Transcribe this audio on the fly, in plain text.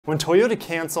When Toyota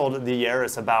canceled the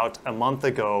Yaris about a month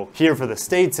ago, here for the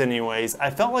States anyways, I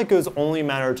felt like it was only a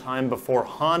matter of time before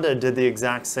Honda did the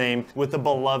exact same with the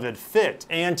beloved Fit.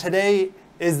 And today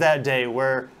is that day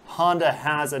where Honda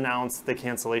has announced the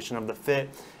cancellation of the Fit.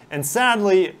 And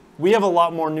sadly, we have a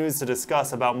lot more news to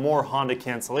discuss about more Honda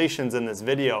cancellations in this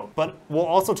video, but we'll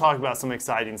also talk about some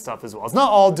exciting stuff as well. It's not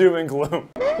all doom and gloom.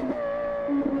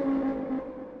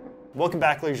 Welcome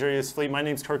back, Luxurious Fleet. My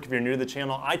name's Kirk if you're new to the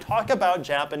channel. I talk about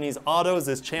Japanese autos.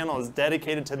 This channel is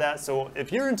dedicated to that, so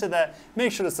if you're into that,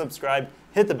 make sure to subscribe,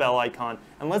 hit the bell icon,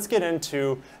 and let's get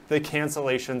into the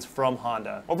cancellations from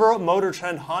Honda. Over at Motor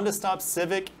Trend, Honda stops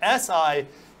Civic Si,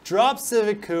 drops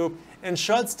Civic Coupe, and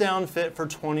shuts down Fit for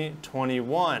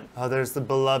 2021. Oh, there's the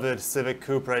beloved Civic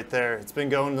Coupe right there. It's been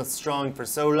going strong for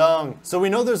so long. So we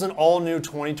know there's an all-new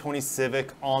 2020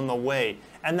 Civic on the way.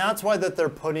 And that's why that they're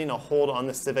putting a hold on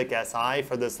the Civic Si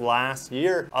for this last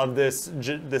year of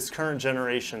this current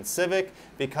generation Civic,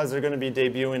 because they're going to be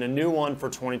debuting a new one for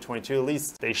 2022. At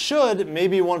least they should,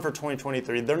 maybe one for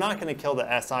 2023. They're not going to kill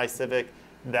the Si Civic.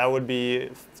 That would be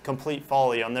complete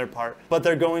folly on their part. But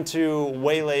they're going to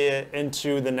waylay it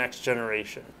into the next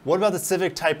generation. What about the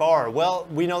Civic Type R? Well,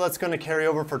 we know that's going to carry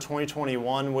over for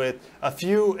 2021 with a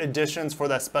few additions for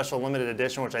that special limited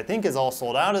edition, which I think is all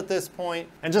sold out at this point.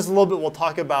 And just a little bit, we'll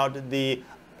talk about the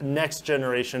next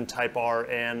generation Type R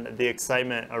and the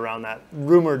excitement around that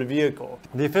rumored vehicle.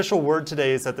 The official word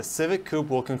today is that the Civic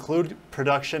Coupe will conclude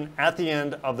production at the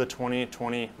end of the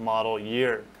 2020 model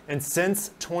year. And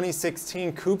since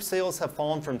 2016, coupe sales have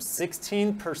fallen from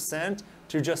 16%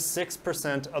 to just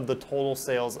 6% of the total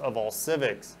sales of all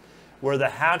Civics, where the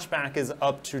hatchback is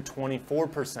up to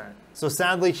 24%. So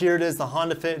sadly, here it is, the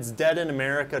Honda Fit is dead in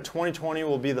America. 2020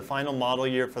 will be the final model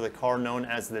year for the car known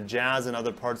as the Jazz in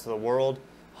other parts of the world.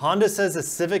 Honda says the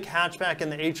Civic hatchback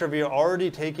and the HR-V are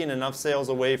already taking enough sales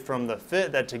away from the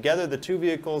Fit that together the two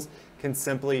vehicles can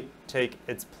simply take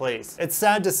its place. It's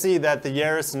sad to see that the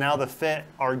Yaris and now the Fit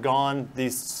are gone.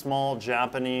 These small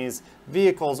Japanese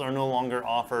vehicles are no longer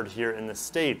offered here in the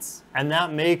States. And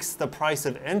that makes the price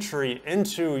of entry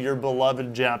into your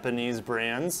beloved Japanese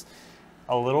brands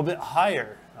a little bit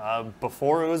higher.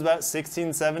 Before it was about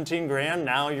 16, 17 grand.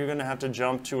 Now you're gonna have to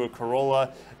jump to a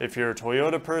Corolla if you're a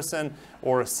Toyota person,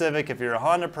 or a Civic if you're a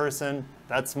Honda person.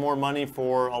 That's more money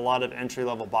for a lot of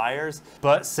entry-level buyers.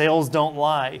 But sales don't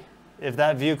lie. If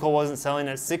that vehicle wasn't selling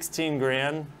at 16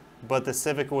 grand, but the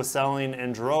Civic was selling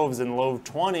in droves in low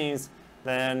 20s,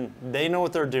 then they know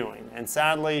what they're doing. And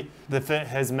sadly, the Fit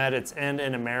has met its end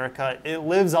in America. It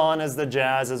lives on as the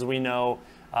Jazz, as we know,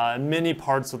 in many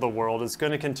parts of the world. It's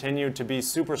going to continue to be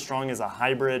super strong as a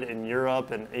hybrid in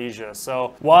Europe and Asia.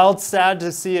 So while it's sad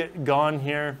to see it gone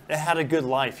here, it had a good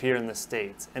life here in the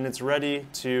States, and it's ready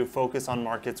to focus on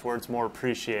markets where it's more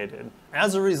appreciated.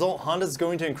 As a result, Honda is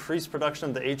going to increase production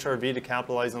of the HR-V to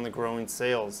capitalize on the growing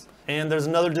sales. And there's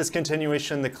another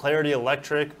discontinuation, the Clarity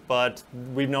Electric, but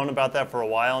we've known about that for a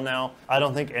while now. I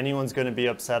don't think anyone's going to be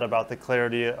upset about the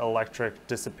Clarity Electric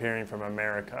disappearing from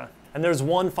America. And there's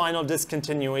one final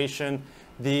discontinuation.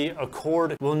 The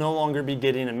Accord will no longer be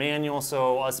getting a manual,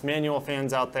 so us manual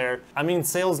fans out there, I mean,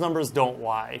 sales numbers don't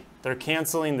lie. They're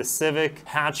canceling the Civic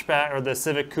hatchback, or the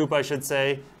Civic Coupe, I should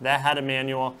say, that had a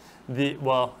manual.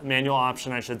 Manual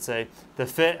option, I should say. The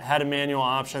Fit had a manual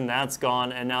option, that's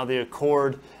gone, and now the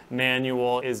Accord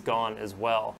manual is gone as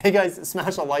well. Hey guys,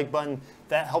 smash the like button.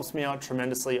 That helps me out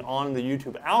tremendously on the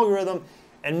YouTube algorithm.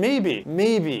 And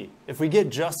maybe, if we get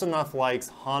just enough likes,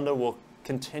 Honda will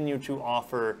continue to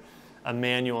offer a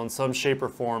manual in some shape or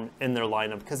form in their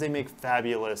lineup, because they make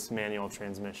fabulous manual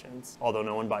transmissions, although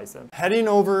no one buys them. Heading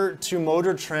over to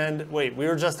Motor Trend. Wait, we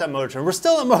were just at Motor Trend. We're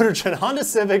still at Motor Trend. Honda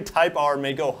Civic Type R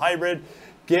may go hybrid,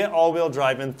 get all-wheel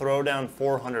drive and throw down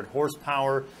 400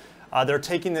 horsepower. They're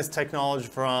taking this technology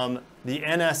from the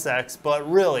NSX, but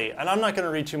really, and I'm not going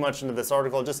to read too much into this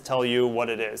article, I'll just tell you what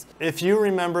it is. If you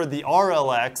remember the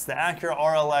RLX, the Acura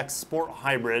RLX Sport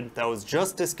Hybrid that was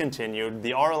just discontinued,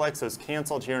 the RLX was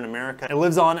canceled here in America. It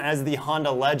lives on as the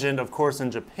Honda Legend, of course,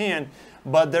 in Japan,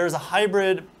 but there's a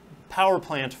hybrid power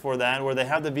plant for that, where they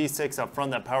have the V6 up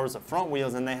front that powers the front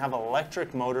wheels, and they have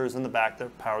electric motors in the back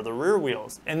that power the rear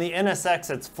wheels. In the NSX,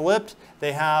 it's flipped.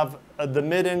 They have the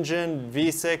mid-engine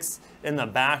V6 in the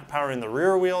back powering the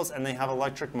rear wheels, and they have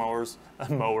electric motors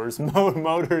powering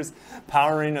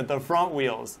the front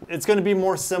wheels. It's going to be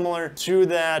more similar to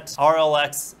that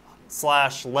RLX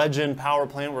 / Legend power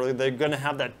plant, where they're going to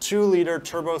have that 2-liter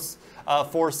turbo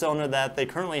 4-cylinder that they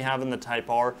currently have in the Type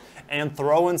R, and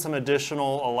throw in some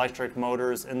additional electric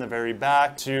motors in the very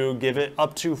back to give it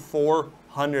up to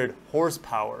 400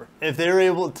 horsepower. If they were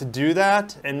able to do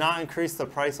that and not increase the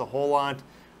price a whole lot,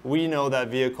 we know that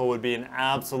vehicle would be an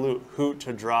absolute hoot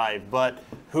to drive, but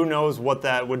who knows what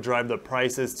that wowould drive the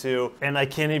prices to. And I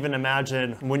can't even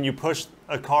imagine when you push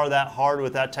a car that hard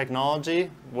with that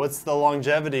technology, what's the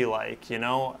longevity like, you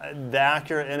know? The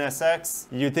Acura NSX,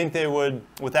 you'd think they would,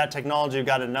 with that technology, have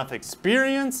got enough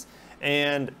experience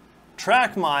and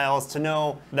track miles to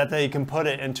know that they can put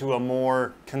it into a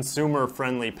more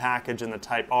consumer-friendly package in the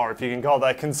Type R, if you can call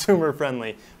that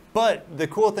consumer-friendly. But the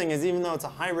cool thing is, even though it's a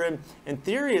hybrid, in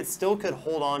theory it still could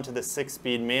hold on to the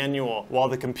 6-speed manual, while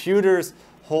the computers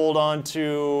hold on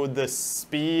to the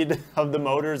speed of the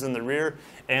motors in the rear,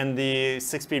 and the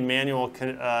 6-speed manual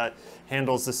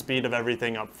handles the speed of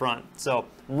everything up front. So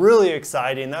really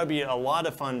exciting. That would be a lot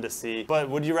of fun to see. But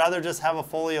would you rather just have a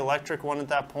fully electric one at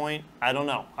that point? I don't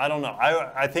know.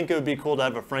 I think it would be cool to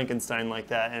have a Frankenstein like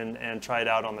that and try it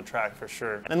out on the track for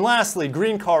sure. And lastly,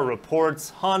 Green Car reports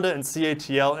Honda and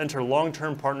CATL enter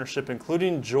long-term partnership,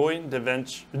 including joint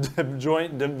development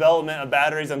of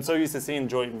batteries. I'm so used to seeing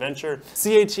joint venture.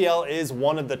 CATL is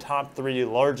one of the top 3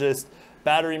 largest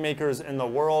battery makers in the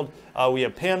world. We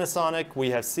have Panasonic,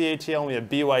 we have CATL, and we have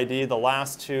BYD, the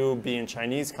last 2 being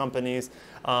Chinese companies.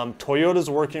 Toyota's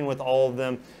working with all of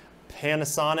them.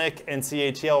 Panasonic and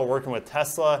CATL are working with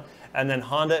Tesla, and then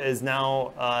Honda is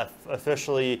now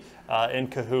officially in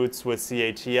cahoots with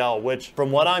CATL, which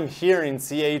from what I'm hearing,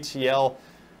 CATL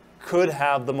could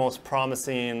have the most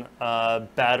promising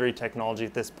battery technology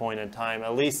at this point in time.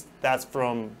 At least that's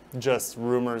from just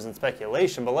rumors and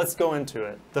speculation, but let's go into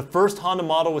it. The first Honda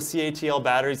model with CATL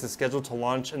batteries is scheduled to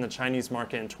launch in the Chinese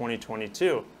market in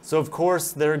 2022. So of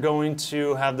course, they're going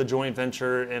to have the joint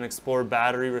venture and explore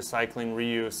battery recycling,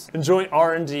 reuse, and joint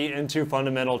R&D into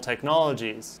fundamental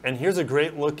technologies. And here's a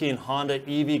great looking Honda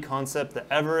EV concept,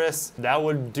 the Everest. That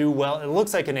would do well. It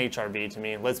looks like an HRV to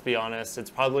me, let's be honest. It's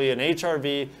probably an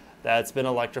HRV that's been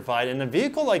electrified, and a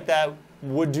vehicle like that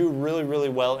would do really, really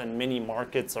well in many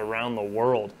markets around the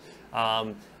world.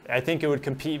 I think it would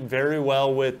compete very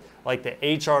well with like the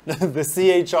the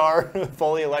CHR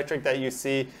fully electric that you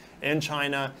see in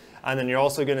China, and then you're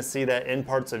also going to see that in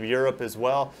parts of Europe as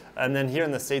well. And then here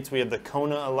in the States we have the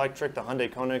Kona electric, the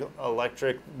Hyundai Kona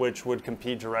electric, which would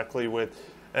compete directly with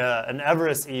an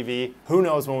Everest EV. Who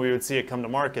knows when we would see it come to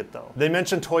market though. They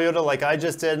mentioned Toyota like I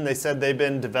just did, and they said they've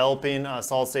been developing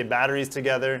solid state batteries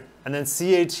together. And then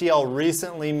CATL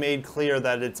recently made clear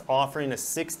that it's offering a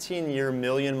 16-year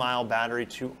million-mile battery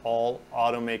to all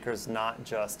automakers, not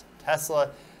just Tesla.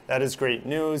 That is great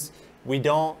news. We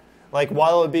don't, like,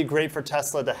 while it would be great for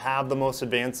Tesla to have the most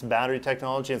advanced battery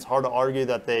technology, it's hard to argue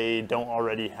that they don't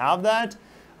already have that.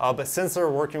 But since they're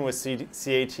working with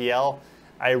CATL,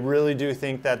 I really do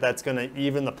think that that's going to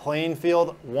even the playing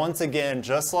field. Once again,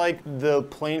 just like the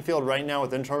playing field right now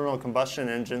with internal combustion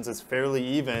engines is fairly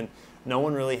even, no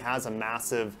one really has a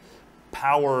massive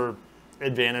power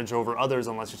advantage over others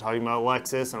unless you're talking about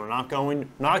Lexus, and we're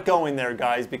not going there,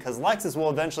 guys, because Lexus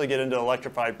will eventually get into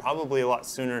electrified probably a lot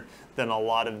sooner than a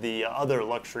lot of the other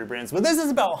luxury brands. But this is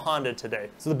about Honda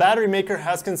today. So the battery maker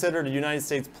has considered a United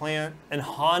States plant, and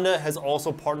Honda has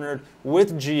also partnered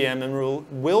with GM and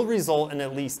will result in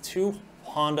at least 2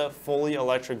 Honda fully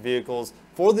electric vehicles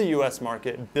for the US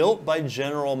market built by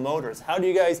General Motors. How do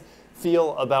you guys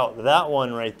feel about that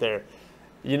one right there?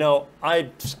 You know,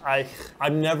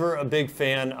 I'm never a big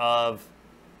fan of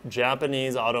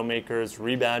Japanese automakers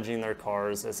rebadging their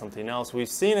cars as something else. We've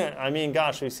seen it, I mean,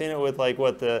 gosh, we've seen it with like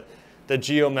what the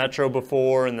Geo Metro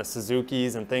before and the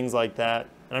Suzukis and things like that.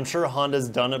 And I'm sure Honda's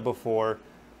done it before,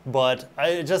 but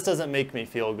it just doesn't make me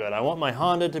feel good. I want my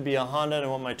Honda to be a Honda, and I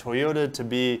want my Toyota to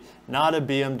be not a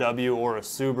BMW or a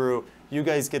Subaru. You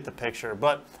guys get the picture,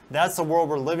 but that's the world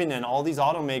we're living in. All these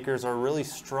automakers are really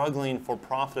struggling for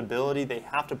profitability. They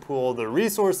have to pool their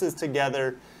resources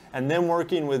together, and then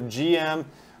working with GM.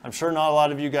 I'm sure not a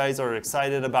lot of you guys are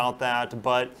excited about that,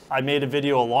 but I made a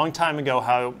video a long time ago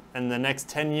how in the next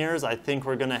 10 years, I think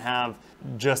we're gonna have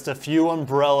just a few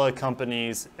umbrella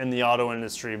companies in the auto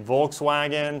industry.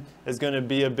 Volkswagen is gonna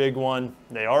be a big one.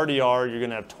 They already are. You're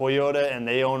gonna have Toyota, and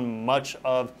they own much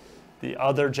of the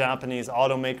other Japanese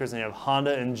automakers, and you have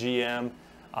Honda and GM.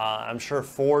 I'm sure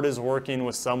Ford is working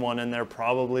with someone in there,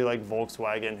 probably like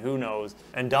Volkswagen, who knows.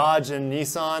 And Dodge and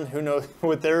Nissan, who knows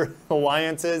with their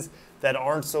alliances that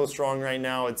aren't so strong right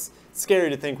now. It's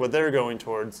scary to think what they're going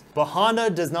towards. But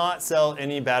Honda does not sell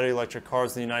any battery electric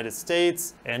cars in the United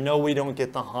States. And no, we don't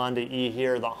get the Honda E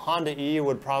here. The Honda E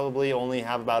would probably only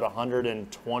have about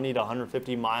 120 to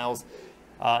 150 miles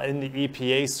in the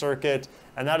EPA circuit.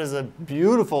 And that is a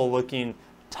beautiful looking,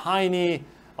 tiny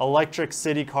electric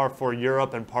city car for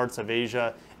Europe and parts of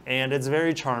Asia. And it's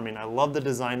very charming. I love the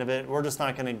design of it. We're just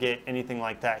not gonna get anything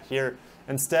like that here.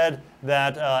 Instead,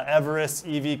 that Everest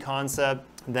EV concept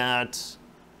that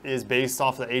is based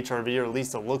off the HRV, or at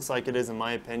least it looks like it is in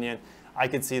my opinion, I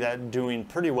could see that doing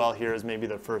pretty well here as maybe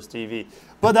the first EV.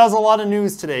 But that was a lot of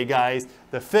news today, guys.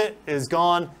 The Fit is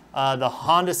gone. The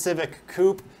Honda Civic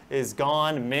Coupe is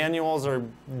gone. Manuals are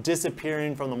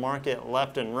disappearing from the market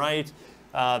left and right.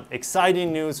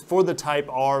 Exciting news for the Type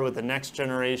R with the next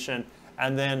generation.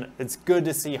 And then it's good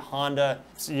to see Honda,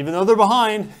 even though they're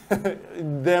behind,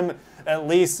 them at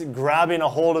least grabbing a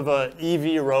hold of an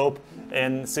EV rope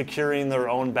and securing their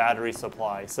own battery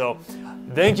supply. So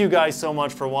thank you guys so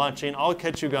much for watching. I'll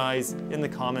catch you guys in the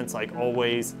comments like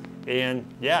always. And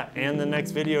yeah, and the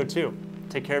next video too.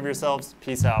 Take care of yourselves.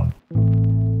 Peace out.